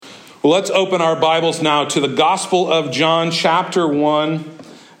Well, let's open our Bibles now to the Gospel of John, chapter 1,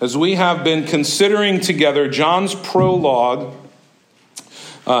 as we have been considering together John's prologue,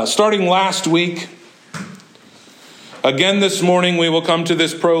 starting last week. Again this morning we will come to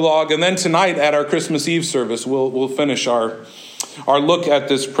this prologue, and then tonight at our Christmas Eve service we'll finish our look at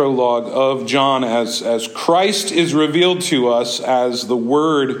this prologue of John as Christ is revealed to us as the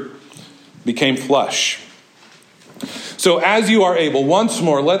Word became flesh. So as you are able, once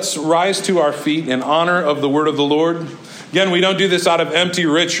more, let's rise to our feet in honor of the word of the Lord. Again, we don't do this out of empty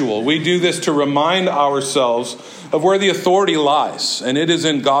ritual. We do this to remind ourselves of where the authority lies, and it is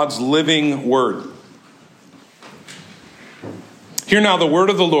in God's living word. Hear now the word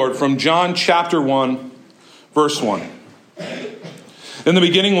of the Lord from John chapter 1, verse 1. In the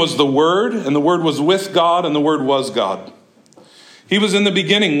beginning was the Word, and the Word was with God, and the Word was God. He was in the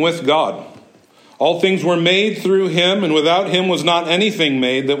beginning with God. All things were made through him, and without him was not anything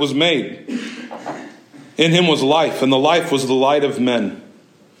made that was made. In him was life, and the life was the light of men.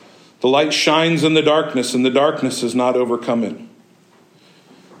 The light shines in the darkness, and the darkness has not overcome it.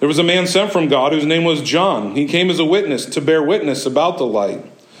 There was a man sent from God whose name was John. He came as a witness to bear witness about the light,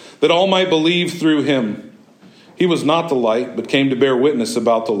 that all might believe through him. He was not the light, but came to bear witness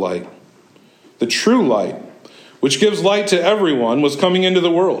about the light. The true light, which gives light to everyone, was coming into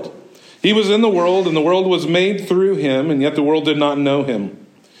the world. He was in the world, and the world was made through him, and yet the world did not know him.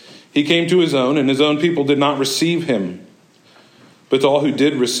 He came to his own, and his own people did not receive him. But to all who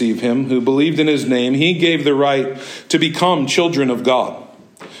did receive him, who believed in his name, he gave the right to become children of God,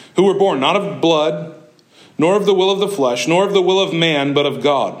 who were born not of blood, nor of the will of the flesh, nor of the will of man, but of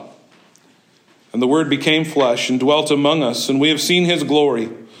God. And the Word became flesh and dwelt among us, and we have seen his glory,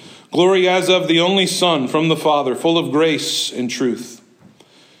 glory as of the only Son from the Father, full of grace and truth.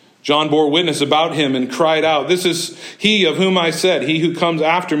 John bore witness about him and cried out, "This is he of whom I said, he who comes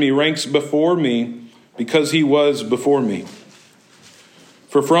after me ranks before me, because he was before me.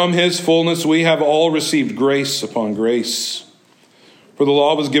 For from his fullness we have all received grace upon grace. For the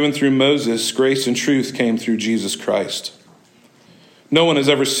law was given through Moses, grace and truth came through Jesus Christ. No one has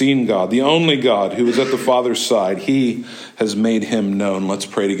ever seen God, the only God who is at the Father's side. He has made him known." Let's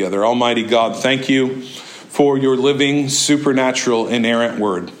pray together. Almighty God, thank you for your living, supernatural, inerrant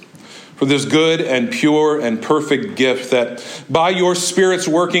word. For this good and pure and perfect gift that by your Spirit's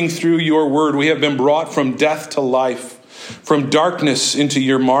working through your word, we have been brought from death to life, from darkness into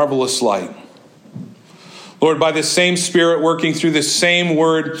your marvelous light. Lord, by this same Spirit working through this same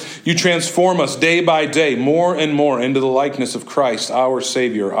word, you transform us day by day more and more into the likeness of Christ, our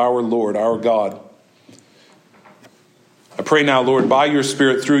Savior, our Lord, our God. I pray now, Lord, by your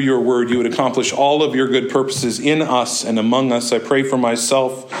Spirit, through your word, you would accomplish all of your good purposes in us and among us. I pray for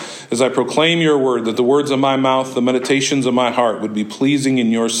myself as I proclaim your word, that the words of my mouth, the meditations of my heart would be pleasing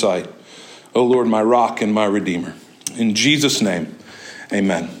in your sight. O Lord, my rock and my redeemer. In Jesus' name,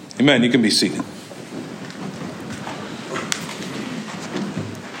 amen. Amen. You can be seated.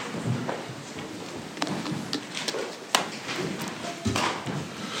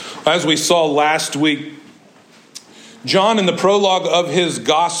 As we saw last week, John, in the prologue of his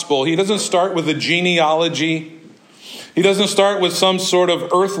gospel, he doesn't start with a genealogy. He doesn't start with some sort of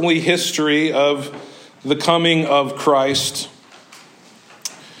earthly history of the coming of Christ.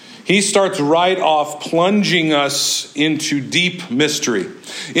 He starts right off plunging us into deep mystery,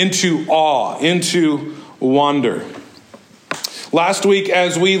 into awe, into wonder. Last week,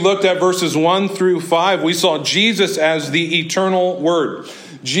 as we looked at verses 1 through 5, we saw Jesus as the eternal Word.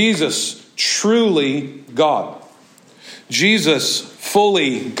 Jesus, truly God. Jesus,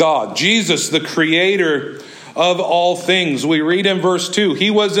 fully God. Jesus, the creator of all things. We read in verse 2,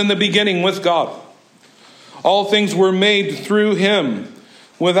 he was in the beginning with God. All things were made through him.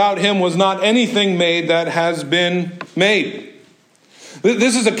 Without him was not anything made that has been made.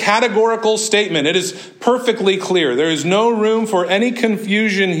 This is a categorical statement. It is perfectly clear. There is no room for any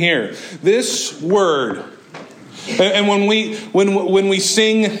confusion here. This word, and when we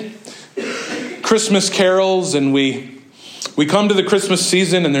sing Christmas carols and we come to the Christmas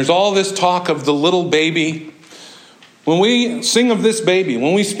season and there's all this talk of the little baby. When we sing of this baby,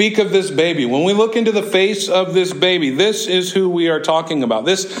 when we speak of this baby, when we look into the face of this baby, this is who we are talking about.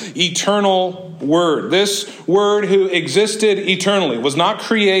 This eternal Word. This Word who existed eternally, was not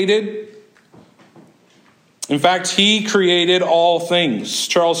created. In fact, he created all things.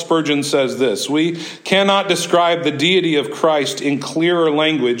 Charles Spurgeon says this: we cannot describe the deity of Christ in clearer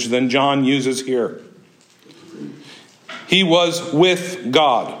language than John uses here. He was with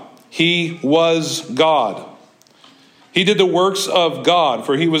God. He was God. He did the works of God,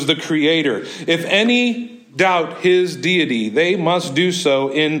 for he was the creator. If any doubt his deity, they must do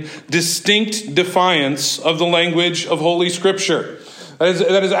so in distinct defiance of the language of Holy Scripture.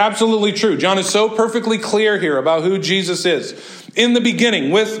 That is absolutely true. John is so perfectly clear here about who Jesus is. In the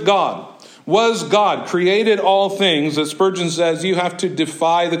beginning, with God, was God, created all things, that Spurgeon says you have to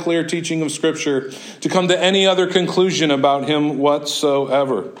defy the clear teaching of Scripture to come to any other conclusion about him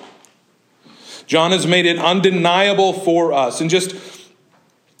whatsoever. John has made it undeniable for us in just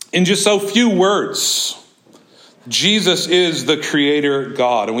so few words. Jesus is the Creator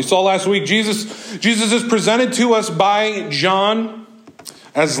God. And we saw last week, Jesus is presented to us by John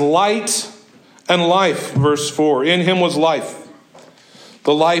as light and life. Verse 4, in him was life.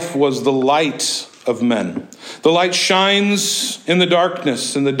 The life was the light of men. The light shines in the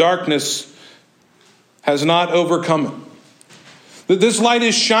darkness, and the darkness has not overcome it. This light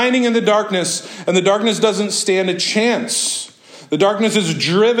is shining in the darkness, and the darkness doesn't stand a chance. The darkness is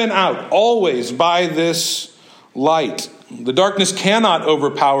driven out always by this light. The darkness cannot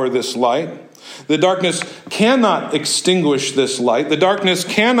overpower this light. The darkness cannot extinguish this light. The darkness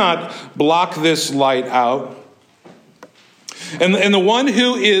cannot block this light out. And the one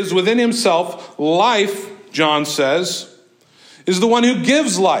who is within himself life, John says, is the one who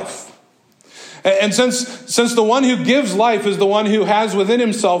gives life. And since the one who gives life is the one who has within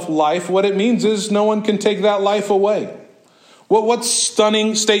himself life, what it means is no one can take that life away. What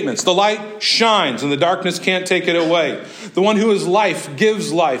stunning statements. The light shines and the darkness can't take it away. The one who is life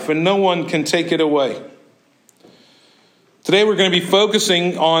gives life and no one can take it away. Today we're going to be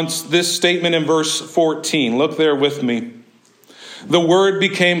focusing on this statement in verse 14. Look there with me. The Word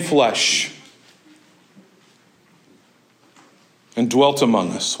became flesh and dwelt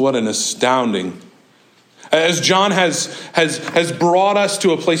among us. What an astounding. As John has brought us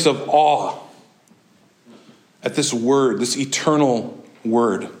to a place of awe at this Word, this eternal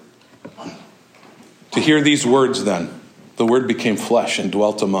Word. To hear these words then, the Word became flesh and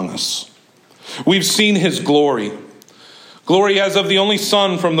dwelt among us. We've seen his glory. Glory as of the only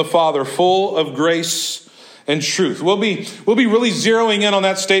Son from the Father, full of grace and truth. We'll be really zeroing in on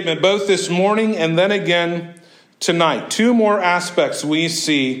that statement both this morning and then again tonight. Two more aspects we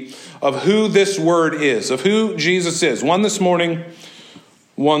see of who this Word is, of who Jesus is. One this morning,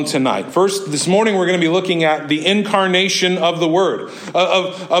 one tonight. First, this morning we're going to be looking at the incarnation of the Word,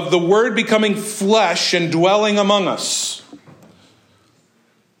 of the Word becoming flesh and dwelling among us.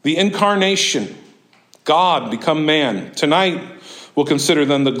 The incarnation, God become man. Tonight we'll consider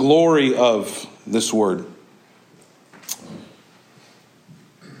then the glory of this Word.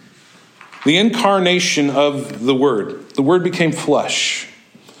 The incarnation of the Word. The Word became flesh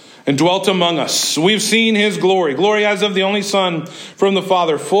and dwelt among us. We've seen his glory. Glory as of the only Son from the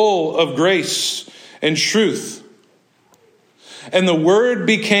Father, full of grace and truth. And the Word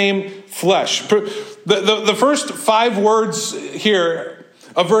became flesh. The first 5 words here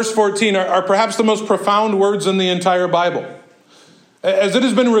of verse 14 are perhaps the most profound words in the entire Bible. As it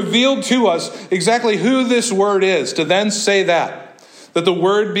has been revealed to us exactly who this Word is, to then say that the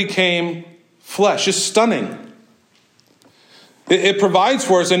Word became flesh is stunning. It provides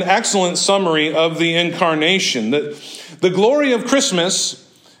for us an excellent summary of the incarnation. The glory of Christmas,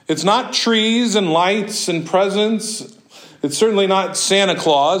 it's not trees and lights and presents. It's certainly not Santa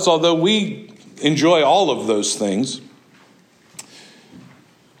Claus, although we enjoy all of those things.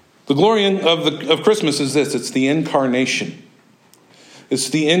 The glory of Christmas is this. It's the incarnation. It's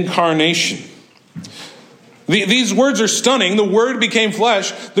the incarnation. These words are stunning. The Word became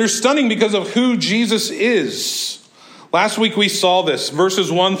flesh. They're stunning because of who Jesus is. Last week we saw this, verses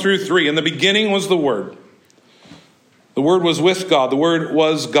 1 through 3. In the beginning was the Word. The Word was with God. The Word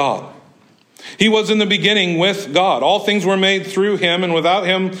was God. He was in the beginning with God. All things were made through him, and without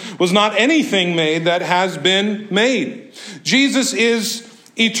him was not anything made that has been made. Jesus is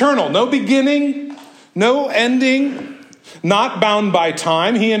eternal. No beginning, no ending, not bound by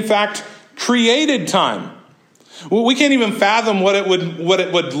time. He, in fact, created time. We can't even fathom what it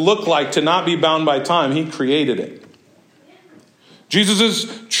would look like to not be bound by time. He created it. Jesus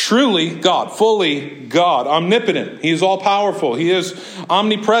is truly God, fully God, omnipotent. He is all-powerful. He is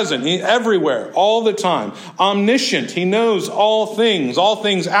omnipresent. He's everywhere, all the time. Omniscient. He knows all things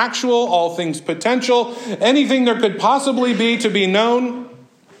actual, all things potential, anything there could possibly be to be known.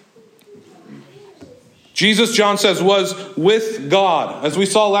 Jesus, John says, was with God, as we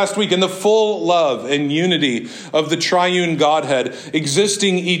saw last week, in the full love and unity of the triune Godhead,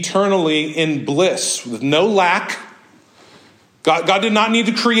 existing eternally in bliss, with no lack. God did not need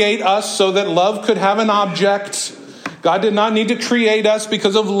to create us so that love could have an object. God did not need to create us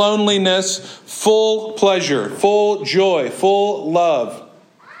because of loneliness. Full pleasure, full joy, full love.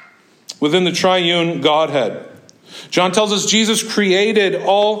 within the triune Godhead. John tells us Jesus created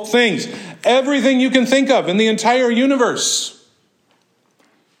all things, everything you can think of in the entire universe.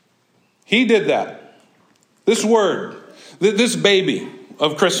 He did that. This word, this baby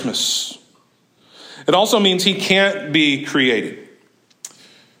of Christmas. It also means he can't be created.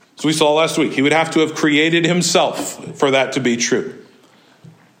 As we saw last week, he would have to have created himself for that to be true.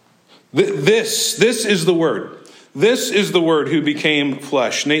 This is the Word. This is the Word who became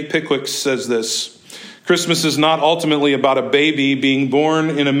flesh. Nate Pickwick says this: Christmas is not ultimately about a baby being born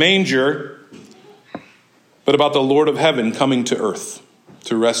in a manger, but about the Lord of heaven coming to earth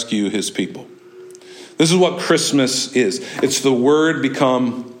to rescue his people. This is what Christmas is. It's the Word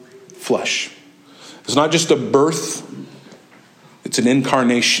become flesh. It's not just a birth, it's an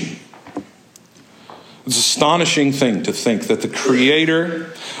incarnation. It's an astonishing thing to think that the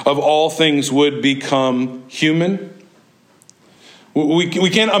Creator of all things would become human. We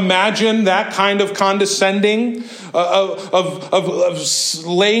can't imagine that kind of condescending, of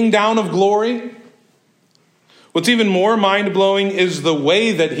laying down of glory. What's even more mind-blowing is the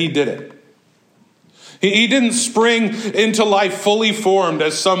way that he did it. He didn't spring into life fully formed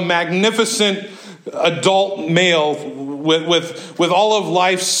as some magnificent adult male with all of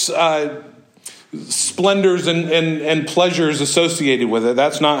life's splendors and pleasures associated with it.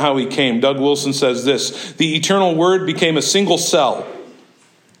 That's not how he came. Doug Wilson says this: the eternal Word became a single cell,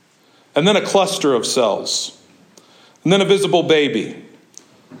 and then a cluster of cells, and then a visible baby,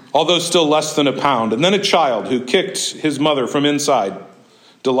 although still less than a pound, and then a child who kicked his mother from inside,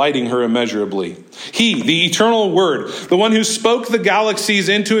 delighting her immeasurably. He, the eternal Word, the one who spoke the galaxies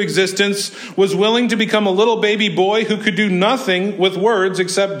into existence, was willing to become a little baby boy who could do nothing with words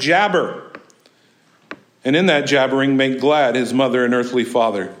except jabber. And in that jabbering, make glad his mother and earthly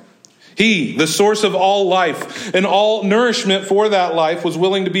father. He, the source of all life and all nourishment for that life, was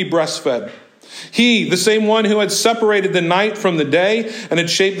willing to be breastfed. He, the same one who had separated the night from the day and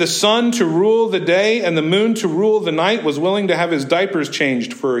had shaped the sun to rule the day and the moon to rule the night, was willing to have his diapers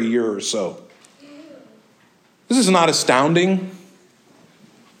changed for a year or so. This is not astounding.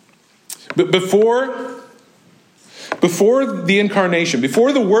 But before the incarnation,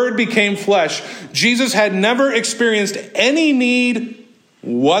 before the Word became flesh, Jesus had never experienced any need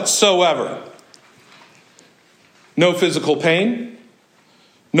whatsoever. No physical pain,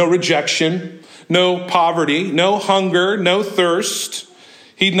 no rejection, no poverty, no hunger, no thirst.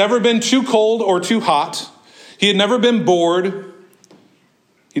 He'd never been too cold or too hot. He had never been bored.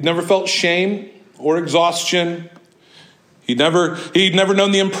 He'd never felt shame or exhaustion. He'd never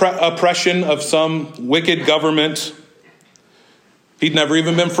known the oppression of some wicked government. He'd never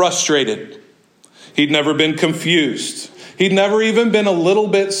even been frustrated. He'd never been confused. He'd never even been a little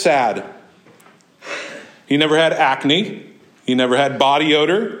bit sad. He never had acne. He never had body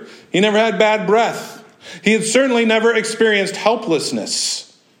odor. He never had bad breath. He had certainly never experienced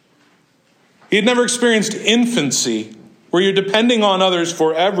helplessness. He had never experienced infancy, where you're depending on others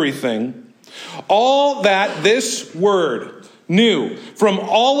for everything. All that this Word knew from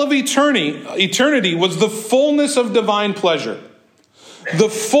all of eternity was the fullness of divine pleasure, the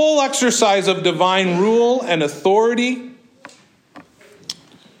full exercise of divine rule and authority.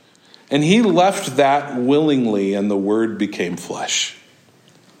 And he left that willingly, and the Word became flesh,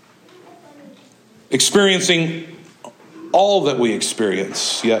 experiencing all that we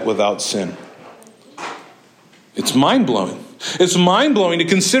experience, yet without sin. It's mind-blowing. It's mind-blowing to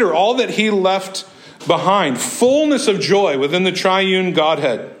consider all that he left behind. Fullness of joy within the triune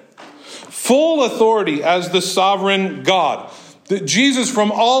Godhead. Full authority as the sovereign God. Jesus from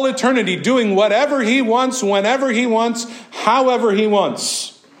all eternity doing whatever he wants, whenever he wants, however he wants.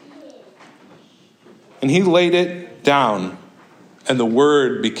 And he laid it down, and the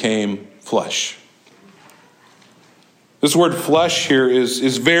Word became flesh. This word flesh here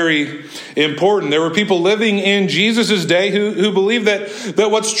is very important. There were people living in Jesus' day who believed that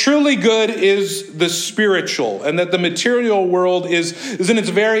what's truly good is the spiritual, and that the material world is in its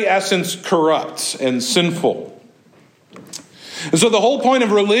very essence corrupt and sinful. And so the whole point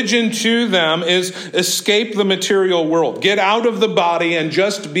of religion to them is escape the material world. Get out of the body and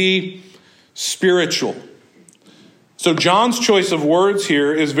just be spiritual. So John's choice of words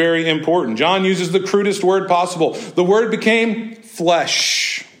here is very important. John uses the crudest word possible. The Word became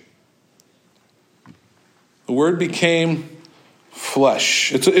flesh. The Word became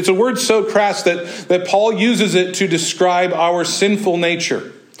flesh. It's a word so crass that Paul uses it to describe our sinful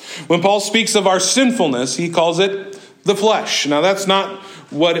nature. When Paul speaks of our sinfulness, he calls it the flesh. Now that's not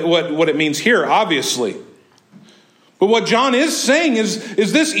what it means here, obviously. But what John is saying is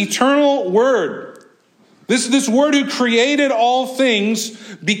this eternal Word, This Word who created all things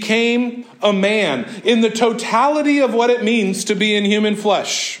became a man in the totality of what it means to be in human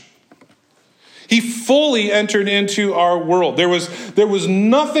flesh. He fully entered into our world. There was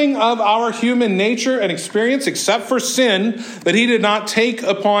nothing of our human nature and experience except for sin that he did not take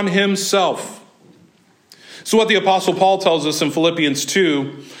upon himself. So what the Apostle Paul tells us in Philippians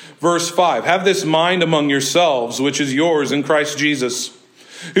 2, verse 5, have this mind among yourselves, which is yours in Christ Jesus,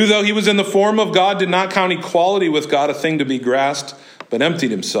 who though he was in the form of God, did not count equality with God a thing to be grasped, but emptied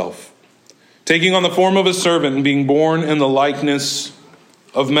himself, taking on the form of a servant and being born in the likeness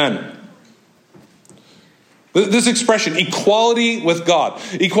of men. This expression, equality with God.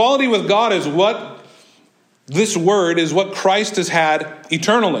 Equality with God is what this word is what Christ has had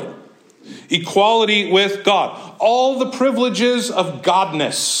eternally. Equality with God. All the privileges of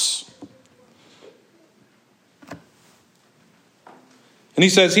godness. And he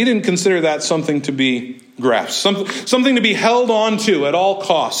says he didn't consider that something to be grasped, something to be held on to at all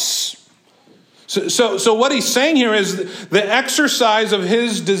costs. So what he's saying here is the exercise of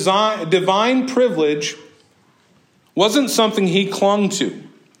his divine privilege wasn't something he clung to.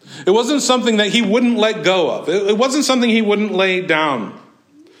 It wasn't something that he wouldn't let go of. It wasn't something he wouldn't lay down.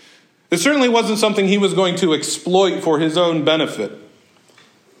 It certainly wasn't something he was going to exploit for his own benefit.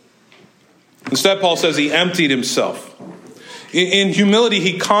 Instead, Paul says he emptied himself. In humility,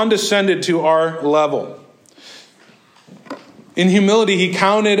 he condescended to our level. In humility, he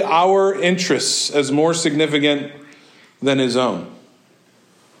counted our interests as more significant than his own.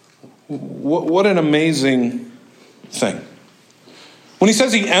 What an amazing thing. When he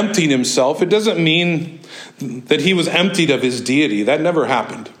says he emptied himself, it doesn't mean that he was emptied of his deity. That never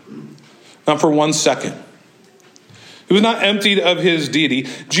happened. Not for 1 second. He was not emptied of his deity.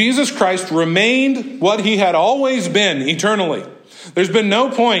 Jesus Christ remained what he had always been eternally. There's been no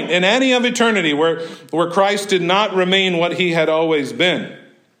point in any of eternity where Christ did not remain what he had always been.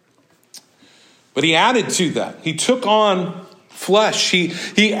 But he added to that. He took on flesh.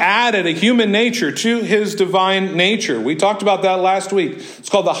 He added a human nature to his divine nature. We talked about that last week. It's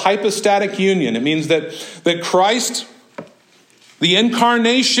called the hypostatic union. It means that Christ, the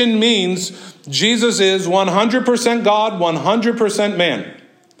incarnation means Jesus is 100% God, 100% man.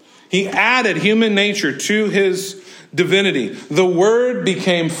 He added human nature to his divinity. The Word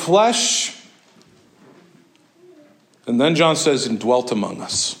became flesh. And then John says, and dwelt among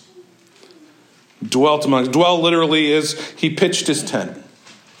us. Dwelt among us. Dwell literally is he pitched his tent.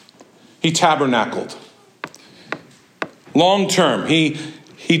 He tabernacled. Long term, he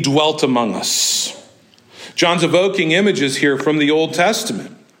dwelt among us. John's evoking images here from the Old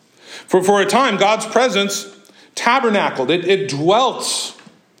Testament. For a time, God's presence tabernacled. It dwelt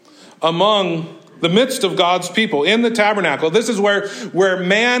among the midst of God's people in the tabernacle. This is where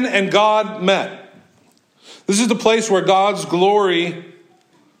man and God met. This is the place where God's glory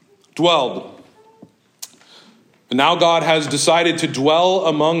dwelled. And now God has decided to dwell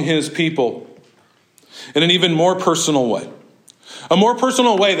among his people in an even more personal way. A more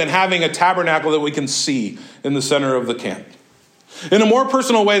personal way than having a tabernacle that we can see in the center of the camp. In a more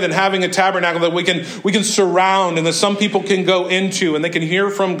personal way than having a tabernacle that we can surround and that some people can go into and they can hear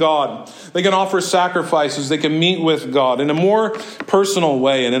from God. They can offer sacrifices. They can meet with God in a more personal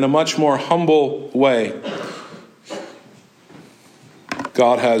way and in a much more humble way.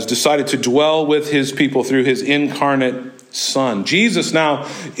 God has decided to dwell with his people through his incarnate Son. Jesus now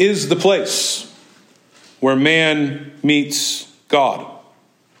is the place where man meets God.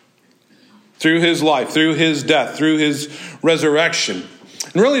 Through his life, through his death, through his resurrection.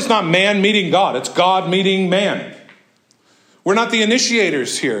 And really it's not man meeting God, it's God meeting man. We're not the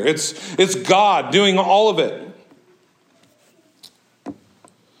initiators here. It's God doing all of it.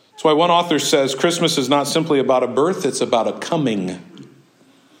 That's why one author says Christmas is not simply about a birth, it's about a coming.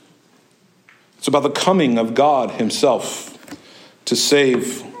 It's about the coming of God himself to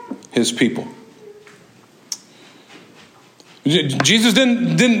save his people. Jesus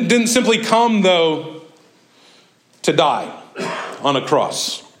didn't simply come, though, to die on a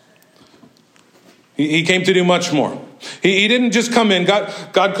cross. He came to do much more. He didn't just come in.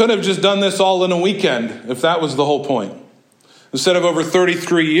 God could have just done this all in a weekend, if that was the whole point. Instead of over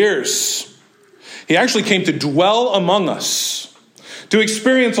 33 years, he actually came to dwell among us, to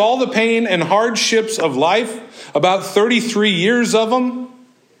experience all the pain and hardships of life, about 33 years of them,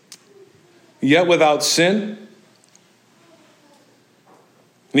 yet without sin.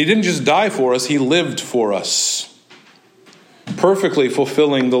 And he didn't just die for us, he lived for us, perfectly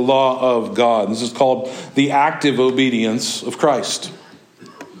fulfilling the law of God. This is called the active obedience of Christ.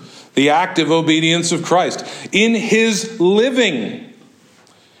 The active obedience of Christ. In his living,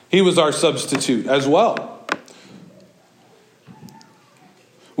 he was our substitute as well.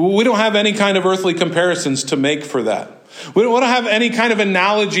 We don't have any kind of earthly comparisons to make for that. We don't have any kind of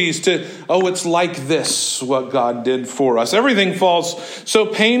analogies to, it's like this, what God did for us. Everything falls so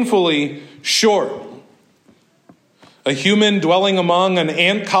painfully short. A human dwelling among an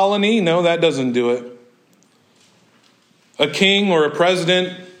ant colony? No, that doesn't do it. A king or a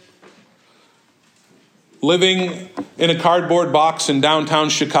president living in a cardboard box in downtown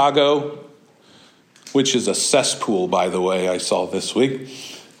Chicago, which is a cesspool, by the way, I saw this week.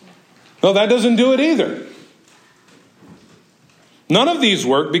 No, that doesn't do it either. None of these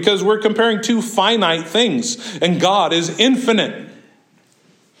work because we're comparing two finite things, and God is infinite.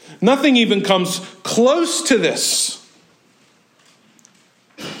 Nothing even comes close to this.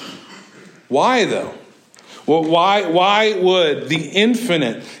 Why, though? Well, why would the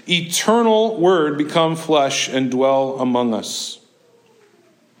infinite, eternal Word become flesh and dwell among us?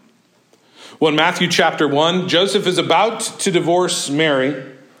 Well, in Matthew chapter 1, Joseph is about to divorce Mary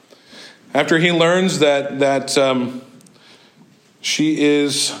after he learns that she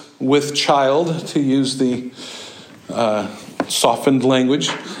is with child, to use the softened language.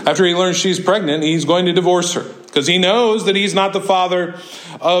 After he learns she's pregnant, he's going to divorce her because he knows that he's not the father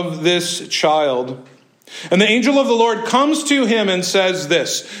of this child. And the angel of the Lord comes to him and says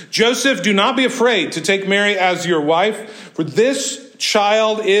this, Joseph, do not be afraid to take Mary as your wife, for this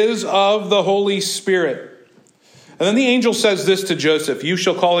child is of the Holy Spirit. And then the angel says this to Joseph, you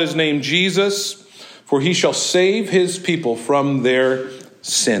shall call his name Jesus, for he shall save his people from their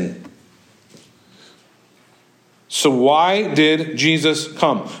sin. So why did Jesus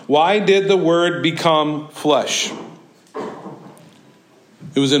come? Why did the Word become flesh?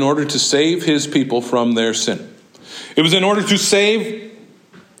 It was in order to save his people from their sin. It was in order to save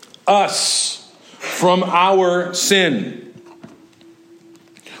us from our sin.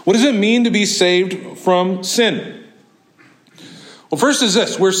 What does it mean to be saved from sin? Well, first is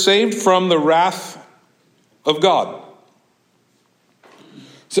this. We're saved from the wrath of God.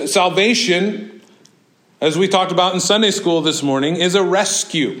 Salvation, as we talked about in Sunday school this morning, is a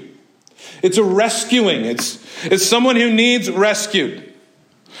rescue. It's a rescuing. It's someone who needs rescued.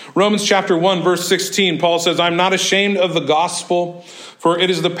 Romans chapter 1, verse 16, Paul says, I'm not ashamed of the gospel, for it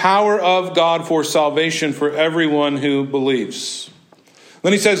is the power of God for salvation for everyone who believes.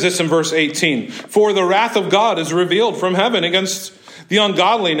 Then he says this in verse 18, for the wrath of God is revealed from heaven against the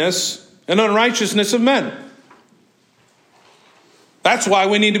ungodliness and unrighteousness of men. That's why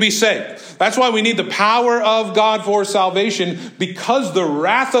we need to be saved. That's why we need the power of God for salvation, because the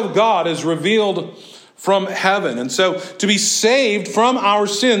wrath of God is revealed from heaven. And so to be saved from our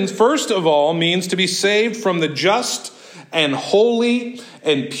sins, first of all, means to be saved from the just and holy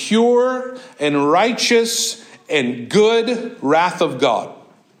and pure and righteous and good wrath of God.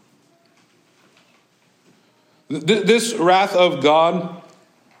 This wrath of God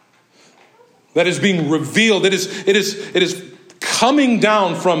that is being revealed, it is coming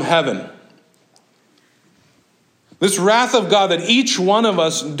down from heaven. This wrath of God that each one of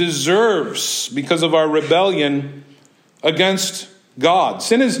us deserves because of our rebellion against God.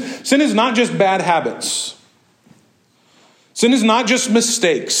 Sin is not just bad habits. Sin is not just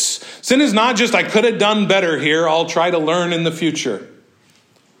mistakes. Sin is not just, I could have done better here, I'll try to learn in the future.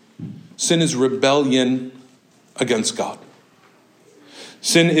 Sin is rebellion against God.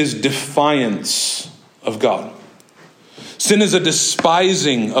 Sin is defiance of God. Sin is a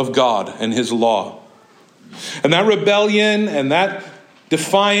despising of God and his law. And that rebellion and that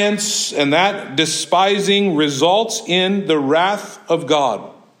defiance and that despising results in the wrath of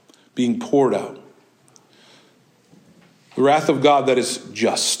God being poured out. The wrath of God that is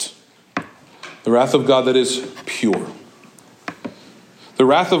just. The wrath of God that is pure. The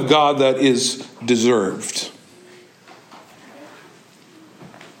wrath of God that is deserved.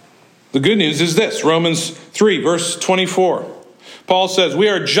 The good news is this, Romans 3, verse 24. Paul says, we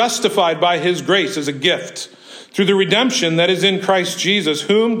are justified by his grace as a gift through the redemption that is in Christ Jesus,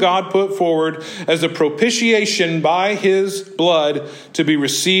 whom God put forward as a propitiation by his blood to be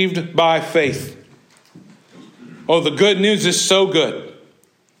received by faith. Oh, the good news is so good.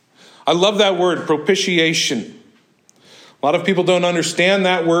 I love that word, propitiation. A lot of people don't understand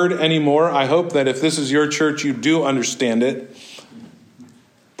that word anymore. I hope that if this is your church, you do understand it.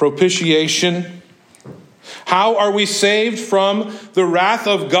 Propitiation. How are we saved from the wrath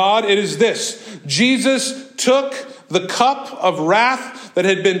of God? It is this. Jesus took the cup of wrath that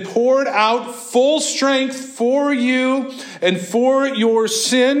had been poured out full strength for you and for your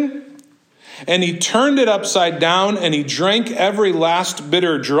sin, and he turned it upside down, and he drank every last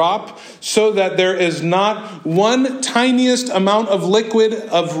bitter drop, so that there is not one tiniest amount of liquid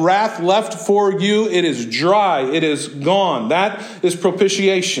of wrath left for you. It is dry. It is gone. That is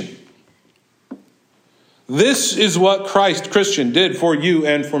propitiation. This is what Christ, Christian, did for you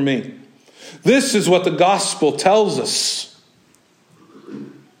and for me. This is what the gospel tells us.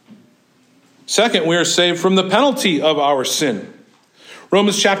 Second, we are saved from the penalty of our sin.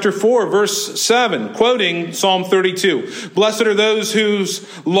 Romans chapter 4, verse 7, quoting Psalm 32. Blessed are those whose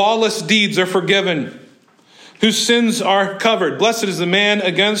lawless deeds are forgiven, whose sins are covered. Blessed is the man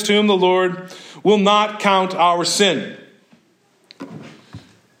against whom the Lord will not count our sin.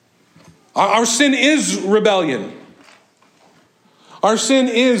 Our sin is rebellion. Our sin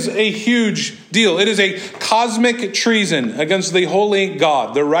is a huge deal. It is a cosmic treason against the holy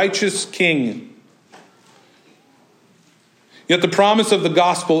God, the righteous King. Yet the promise of the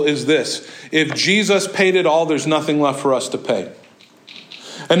gospel is this: if Jesus paid it all, there's nothing left for us to pay.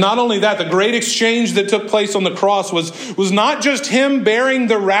 And not only that, the great exchange that took place on the cross was not just him bearing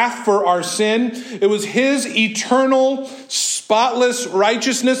the wrath for our sin. It was his eternal, spotless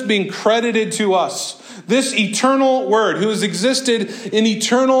righteousness being credited to us. This eternal Word, who has existed in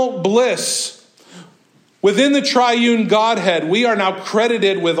eternal bliss within the triune Godhead, we are now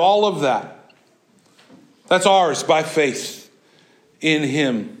credited with all of that. That's ours by faith in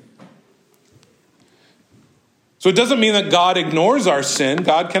him. So it doesn't mean that God ignores our sin.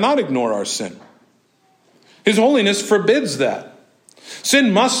 God cannot ignore our sin. His holiness forbids that.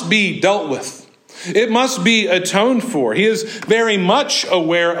 Sin must be dealt with. It must be atoned for. He is very much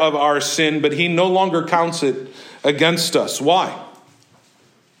aware of our sin, but he no longer counts it against us. Why?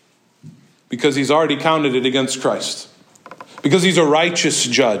 Because he's already counted it against Christ. Because he's a righteous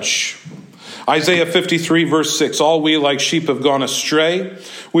judge. Isaiah 53 verse 6, all we like sheep have gone astray.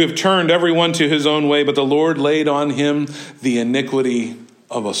 We have turned everyone to his own way, but the Lord laid on him the iniquity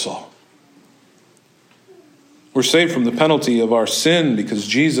of us all. We're saved from the penalty of our sin because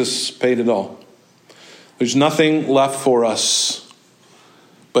Jesus paid it all. There's nothing left for us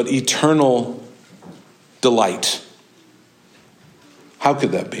but eternal delight. How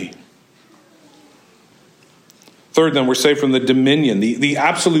could that be? Third, then, we're saved from the dominion, the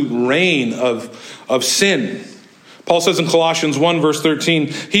absolute reign of sin. Paul says in Colossians 1, verse 13,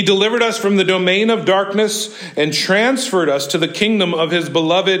 he delivered us from the domain of darkness and transferred us to the kingdom of his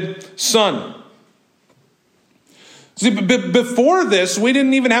beloved Son. See, before this, we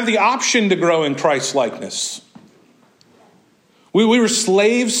didn't even have the option to grow in Christ-likeness. We were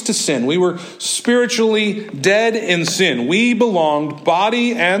slaves to sin. We were spiritually dead in sin. We belonged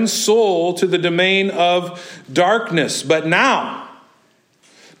body and soul to the domain of darkness. But now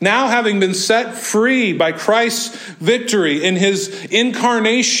having been set free by Christ's victory in his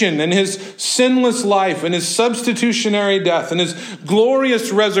incarnation and his sinless life and his substitutionary death and his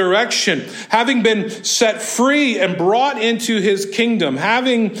glorious resurrection, having been set free and brought into his kingdom,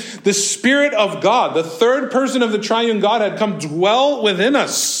 having the Spirit of God, the third person of the triune Godhead, come dwell within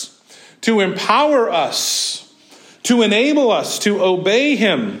us to empower us, to enable us to obey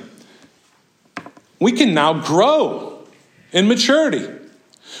him, we can now grow in maturity.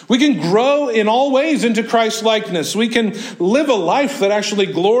 We can grow in all ways into Christ-likeness. We can live a life that actually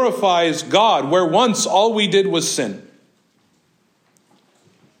glorifies God, where once all we did was sin.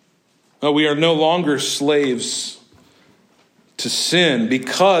 But we are no longer slaves to sin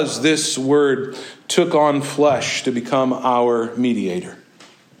because this word took on flesh to become our mediator.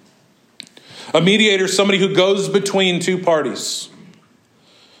 A mediator is somebody who goes between two parties.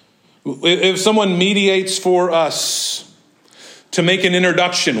 If someone mediates for us, to make an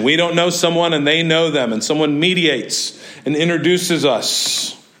introduction. We don't know someone and they know them, and someone mediates and introduces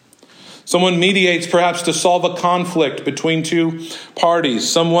us. Someone mediates perhaps to solve a conflict between two parties.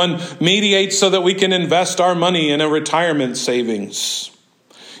 Someone mediates so that we can invest our money in a retirement savings.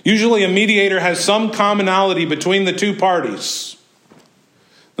 Usually a mediator has some commonality between the two parties.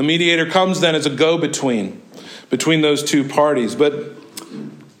 The mediator comes then as a go-between between those two parties. But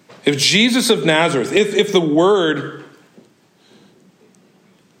if Jesus of Nazareth, if the Word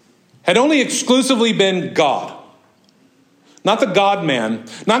had only exclusively been God, not the God-man,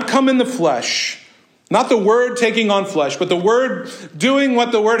 not come in the flesh, not the Word taking on flesh, but the Word doing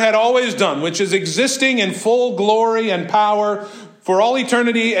what the Word had always done, which is existing in full glory and power for all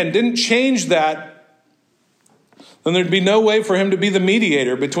eternity, and didn't change that, then there'd be no way for him to be the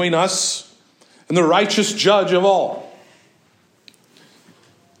mediator between us and the righteous judge of all.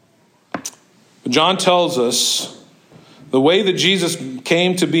 But John tells us the way that Jesus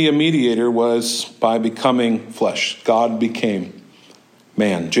came to be a mediator was by becoming flesh. God became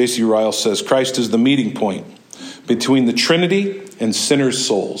man. J.C. Ryle says, Christ is the meeting point between the Trinity and sinners'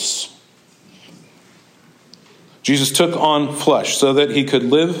 souls. Jesus took on flesh so that he could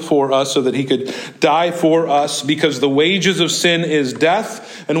live for us, so that he could die for us, because the wages of sin is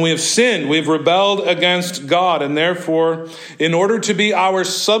death, and we have sinned. We've rebelled against God, and therefore, in order to be our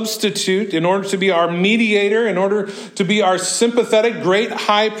substitute, in order to be our mediator, in order to be our sympathetic great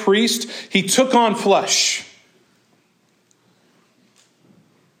high priest, he took on flesh.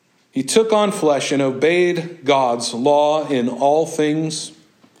 He took on flesh and obeyed God's law in all things,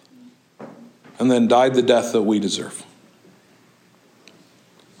 and then died the death that we deserve.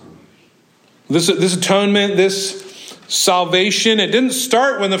 This atonement, this salvation, it didn't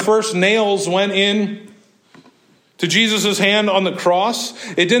start when the first nails went in to Jesus' hand on the cross.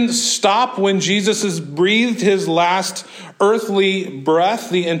 It didn't stop when Jesus breathed his last earthly breath.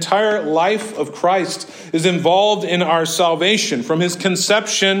 The entire life of Christ is involved in our salvation from his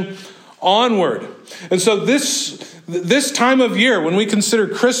conception onward. And so this time of year, when we consider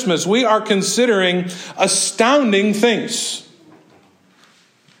Christmas, we are considering astounding things.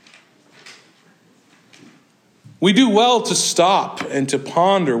 We do well to stop and to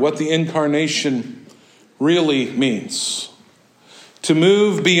ponder what the incarnation really means. To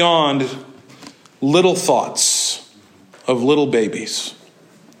move beyond little thoughts of little babies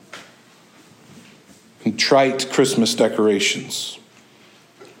and trite Christmas decorations.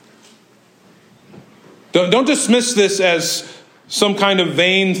 Don't dismiss this as some kind of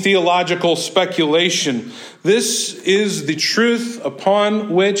vain theological speculation. This is the truth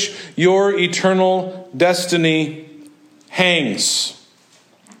upon which your eternal destiny hangs.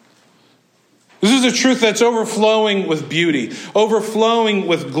 This is a truth that's overflowing with beauty, overflowing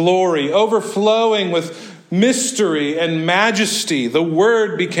with glory, overflowing with mystery and majesty. The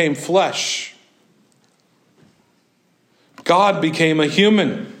Word became flesh. God became a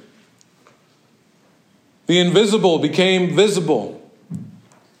human. The invisible became visible.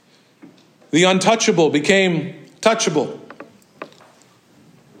 The untouchable became touchable.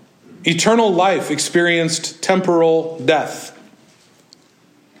 Eternal life experienced temporal death.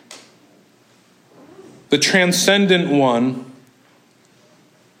 The transcendent one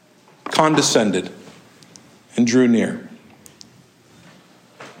condescended and drew near.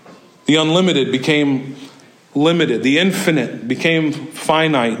 The unlimited became limited. The infinite became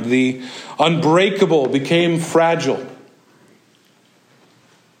finite. The unbreakable became fragile.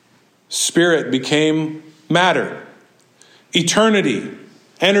 Spirit became matter. Eternity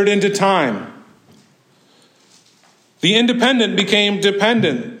entered into time. The independent became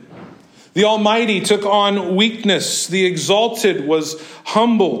dependent. The Almighty took on weakness. The exalted was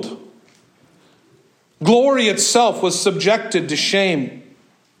humbled. Glory itself was subjected to shame.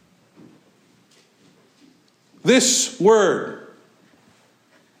 This Word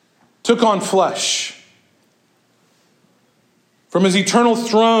took on flesh. From his eternal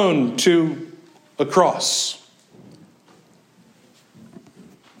throne to a cross.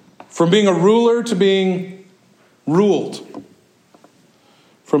 From being a ruler to being ruled.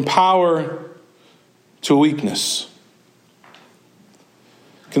 From power to weakness.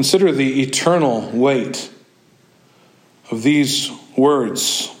 Consider the eternal weight of these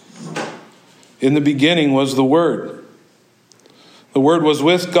words. In the beginning was the Word. The Word was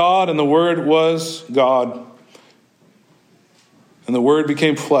with God, and the Word was God. And the Word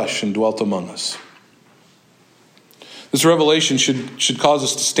became flesh and dwelt among us. This revelation should cause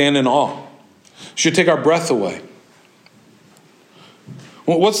us to stand in awe. Should take our breath away.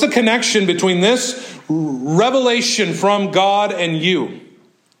 Well, what's the connection between this revelation from God and you?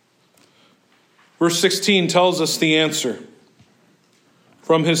 Verse 16 tells us the answer.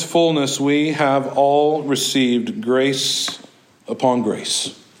 From his fullness we have all received grace upon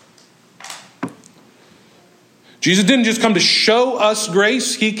grace. Jesus didn't just come to show us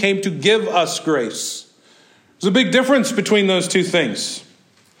grace, he came to give us grace. There's a big difference between those two things.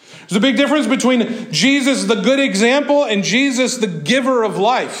 There's a big difference between Jesus, the good example, and Jesus, the giver of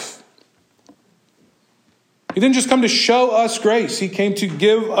life. He didn't just come to show us grace, he came to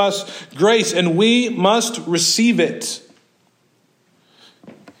give us grace, and we must receive it.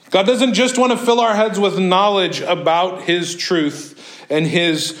 God doesn't just want to fill our heads with knowledge about his truth and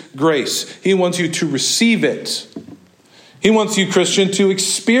his grace. He wants you to receive it. He wants you, Christian, to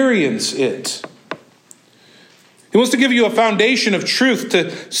experience it. He wants to give you a foundation of truth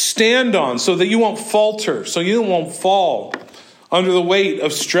to stand on so that you won't falter, so you won't fall under the weight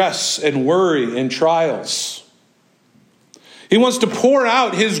of stress and worry and trials. He wants to pour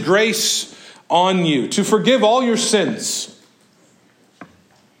out his grace on you, to forgive all your sins.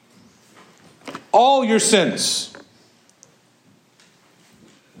 All your sins.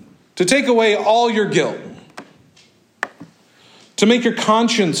 to take away all your guilt, to make your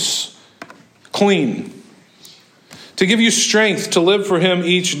conscience clean, to give you strength to live for him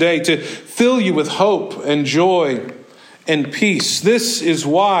each day, to fill you with hope and joy and peace. This is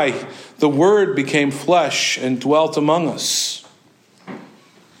why the Word became flesh and dwelt among us.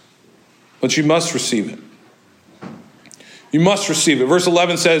 But you must receive it. You must receive it. Verse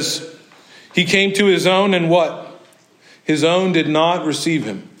 11 says, he came to his own, and what? His own did not receive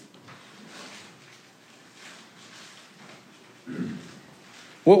him.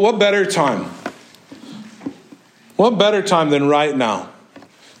 What better time? What better time than right now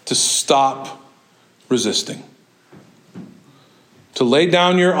to stop resisting? To lay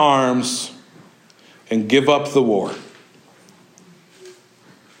down your arms and give up the war.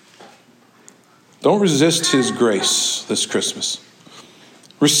 Don't resist his grace this Christmas.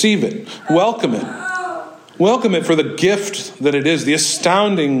 Receive it. Welcome it. Welcome it for the gift that it is, the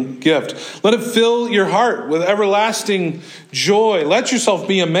astounding gift. Let it fill your heart with everlasting joy. Let yourself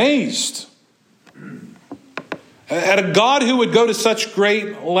be amazed at a God who would go to such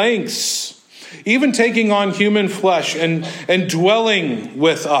great lengths, even taking on human flesh and dwelling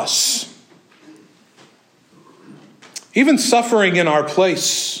with us, even suffering in our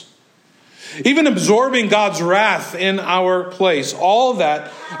place, even absorbing God's wrath in our place. All that,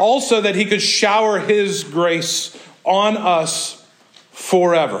 also that he could shower his grace on us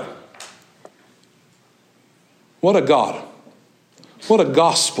forever. What a God. What a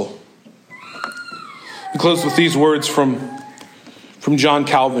gospel. We close with these words from John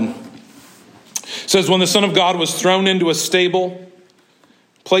Calvin. It says, when the Son of God was thrown into a stable,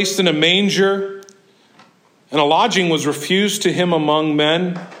 placed in a manger, and a lodging was refused to him among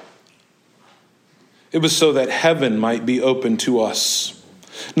men, it was so that heaven might be open to us,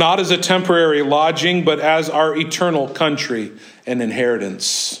 not as a temporary lodging, but as our eternal country and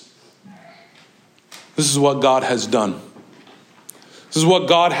inheritance. This is what God has done. This is what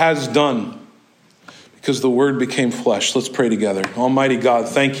God has done because the Word became flesh. Let's pray together. Almighty God,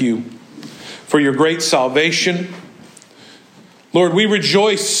 thank you for your great salvation. Lord, we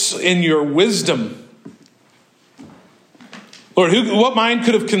rejoice in your wisdom. Lord, what mind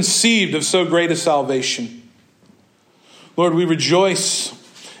could have conceived of so great a salvation? Lord, we rejoice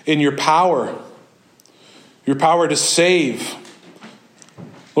in your power to save.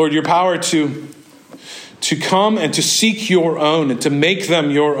 Lord, your power to come and to seek your own and to make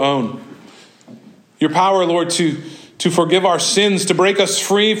them your own. Your power, Lord, to forgive our sins, to break us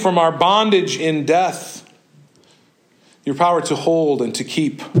free from our bondage in death. Your power to hold and to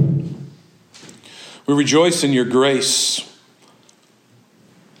keep. We rejoice in your grace.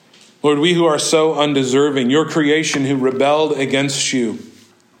 Lord, we who are so undeserving, your creation who rebelled against you.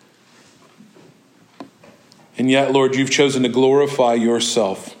 And yet, Lord, you've chosen to glorify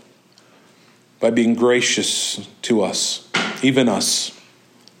yourself by being gracious to us, even us.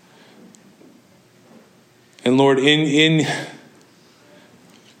 And Lord, in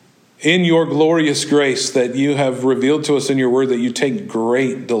your glorious grace that you have revealed to us in your word, that you take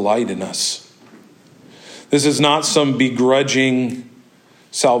great delight in us. This is not some begrudging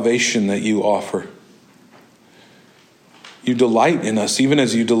salvation that you offer. You delight in us, even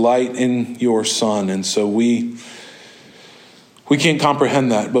as you delight in your Son. And so we can't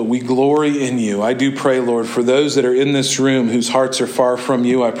comprehend that, but we glory in you. I do pray, Lord, for those that are in this room whose hearts are far from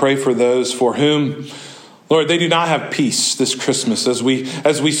you. I pray for those for whom, Lord, they do not have peace this Christmas as we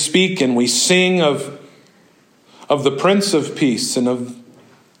speak and we sing of the Prince of Peace and of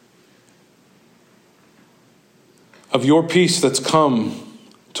your peace that's come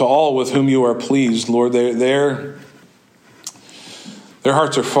to all with whom you are pleased. Lord, their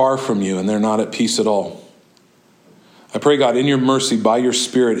hearts are far from you and they're not at peace at all. I pray, God, in your mercy, by your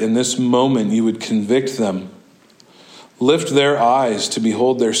Spirit, in this moment, you would convict them. Lift their eyes to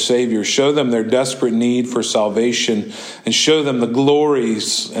behold their Savior. Show them their desperate need for salvation and show them the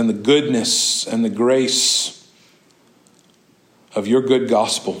glories and the goodness and the grace of your good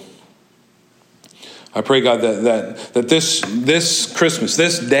gospel. I pray, God, that this Christmas,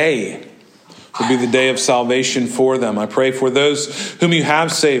 this day, will be the day of salvation for them. I pray for those whom you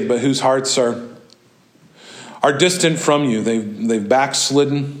have saved, but whose hearts are distant from you. They've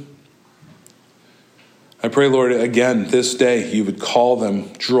backslidden. I pray, Lord, again, this day you would call them,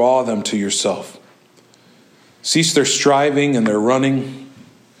 draw them to yourself. Cease their striving and their running.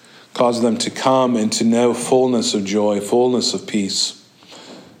 Cause them to come and to know fullness of joy, fullness of peace.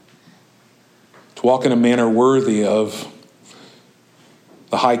 To walk in a manner worthy of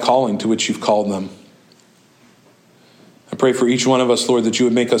the high calling to which you've called them. I pray for each one of us, Lord, that you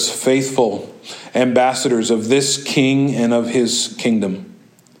would make us faithful ambassadors of this King and of his kingdom.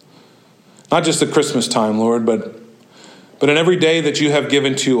 not just at Christmas time, Lord, but in every day that you have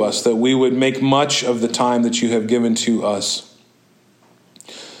given to us, that we would make much of the time that you have given to us,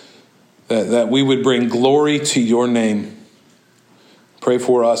 that we would bring glory to your name. Pray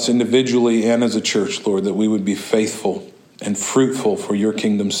for us individually and as a church, Lord, that we would be faithful and fruitful for your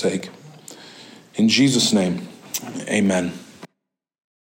kingdom's sake. In Jesus' name, amen.